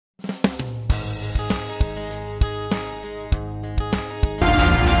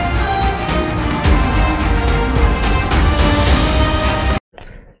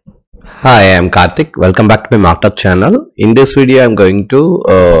Hi, I am Karthik. Welcome back to my Markup channel. In this video, I'm going to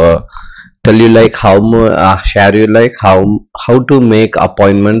tell you share you how to make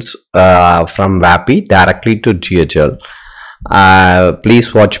appointments from VAPI directly to GHL.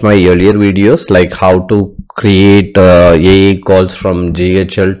 Please watch my earlier videos like how to create AA calls from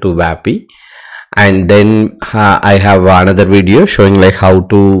GHL to VAPI, and then I have another video showing like how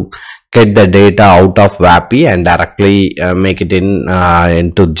to get the data out of VAPI and directly make it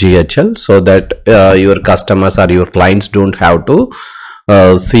into GHL, so that your customers or your clients don't have to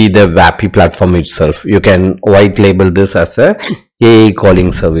see the VAPI platform itself. You can white label this as a AA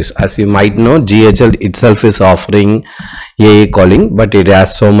calling service. As you might know, GHL itself is offering AA calling, but it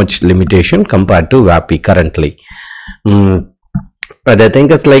has so much limitation compared to VAPI currently. The thing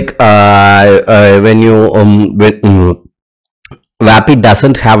is like when you VAPI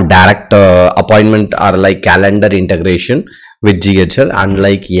doesn't have direct appointment or like calendar integration with GHL,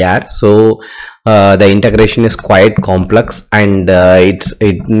 unlike YAR. So the integration is quite complex, and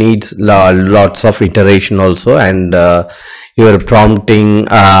it needs lots of iteration also, and your prompting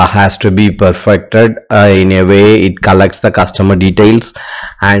has to be perfected in a way it collects the customer details,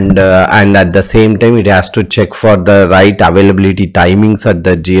 and at the same time it has to check for the right availability timings at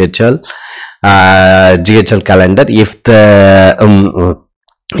the GHL calendar. If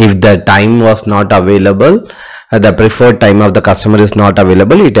the time was not available, the preferred time of the customer is not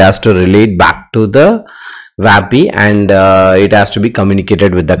available, it has to relate back to the VAPI, and it has to be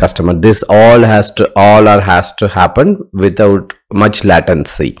communicated with the customer. This all has to happen without much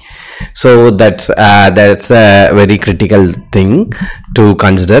latency. So that's a very critical thing to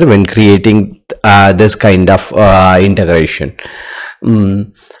consider when creating this kind of integration.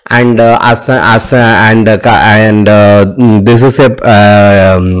 And this is a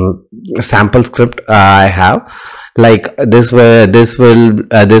sample script I have. Like this will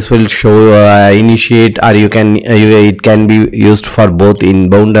show initiate, or it can be used for both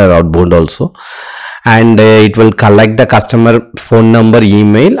inbound or outbound also, and it will collect the customer phone number,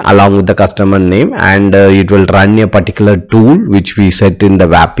 email along with the customer name, and it will run a particular tool which we set in the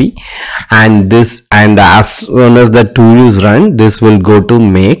VAPI, and as soon as the tool is run, this will go to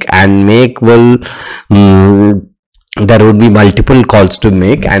make, and make will there would be multiple calls to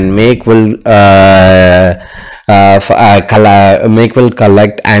make, and make will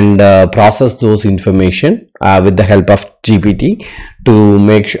collect and process those information with the help of GPT to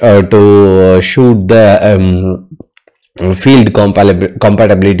make to shoot the field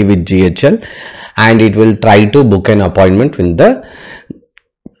compatibility with GHL, and it will try to book an appointment with the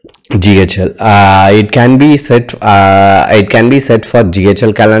GHL. It can be set for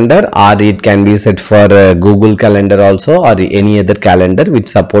GHL calendar, or it can be set for Google calendar also, or any other calendar which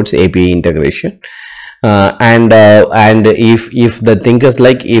supports API integration. And if the thing is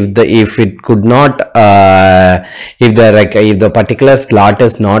like if it could not if the particular slot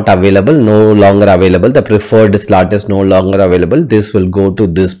is not available, no longer available, the preferred slot is no longer available, this will go to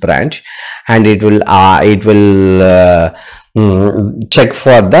this branch, and it will check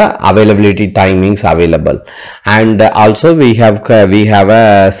for the availability timings available. And also we have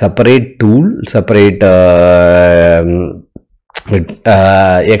a separate tool,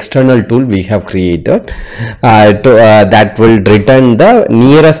 external tool we have created that will return the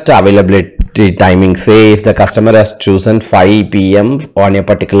nearest availability timing. Say if the customer has chosen 5 PM on a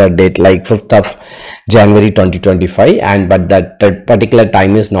particular date, like 5th of January 2025, but that particular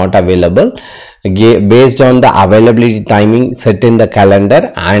time is not available, based on the availability timing set in the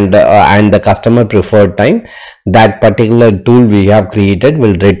calendar and the customer preferred time, that particular tool we have created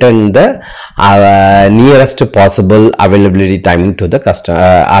will return the nearest possible availability timing to the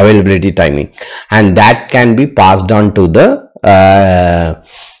customer availability timing, and that can be passed on to the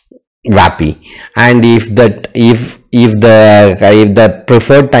VAPI. And if the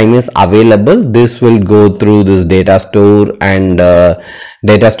preferred time is available, this will go through this data store, and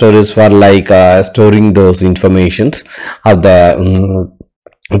data store is for like storing those informations of the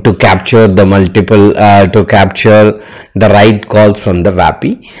to capture the multiple to capture the right calls from the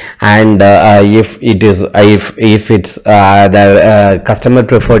VAPI. And if it's the customer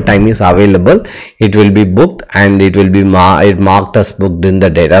preferred time is available, it will be booked, and it will be marked as booked in the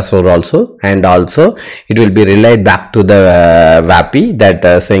data store also, and also it will be relayed back to the VAPI that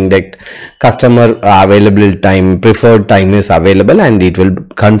saying that customer available time, preferred time is available, and it will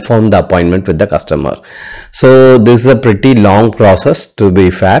confirm the appointment with the customer. So this is a pretty long process, to be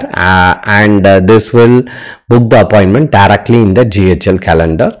fair, and this will book the appointment directly in the GHL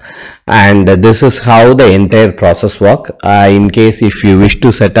calendar. And this is how the entire process works. In case if you wish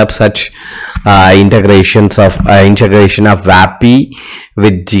to set up such integration of VAPI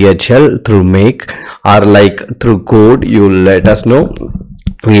with GHL through make, or like through code, you let us know.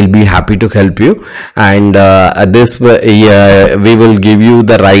 We'll be happy to help you. And we will give you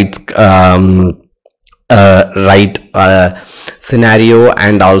the right scenario,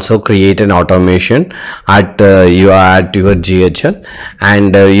 and also create an automation at your GHL,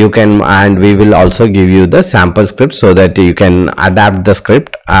 and we will also give you the sample script, so that you can adapt the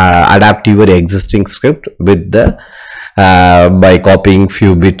script, adapt your existing script with the by copying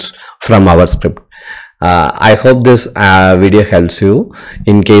few bits from our script. I hope this video helps you.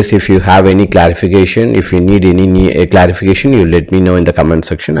 In case if you have any clarification, if you need any clarification, you let me know in the comment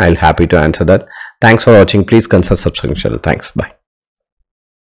section. I'll happy to answer that. Thanks for watching. Please consider subscribing channel. Thanks. Bye.